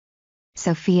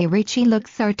Sofia Richie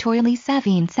looks sartorially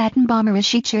savvy in satin bomber as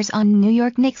she cheers on New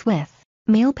York Knicks with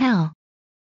male pal.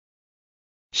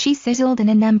 She sizzled in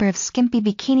a number of skimpy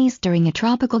bikinis during a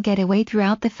tropical getaway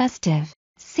throughout the festive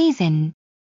season.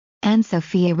 And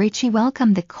Sofia Richie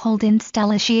welcomed the cold in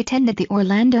style as she attended the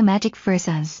Orlando Magic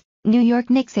vs. New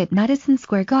York Knicks at Madison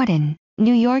Square Garden,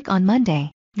 New York on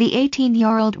Monday. The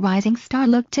 18-year-old rising star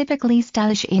looked typically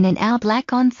stylish in an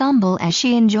all-black ensemble as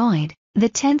she enjoyed the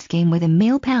tense game with a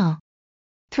male pal.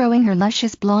 Throwing her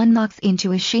luscious blonde locks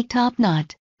into a chic top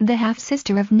knot, the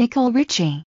half-sister of Nicole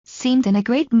Richie seemed in a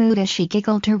great mood as she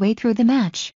giggled her way through the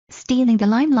match, stealing the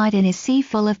limelight in a sea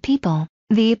full of people.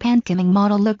 The up-and-coming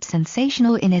model looked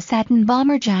sensational in a satin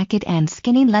bomber jacket and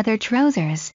skinny leather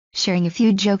trousers, sharing a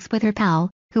few jokes with her pal,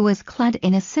 who was clad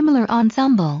in a similar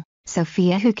ensemble.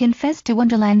 Sofia, who confessed to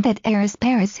Wonderland that heiress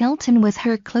Paris Hilton was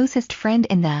her closest friend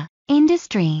in the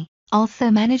industry,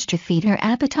 also managed to feed her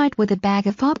appetite with a bag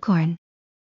of popcorn.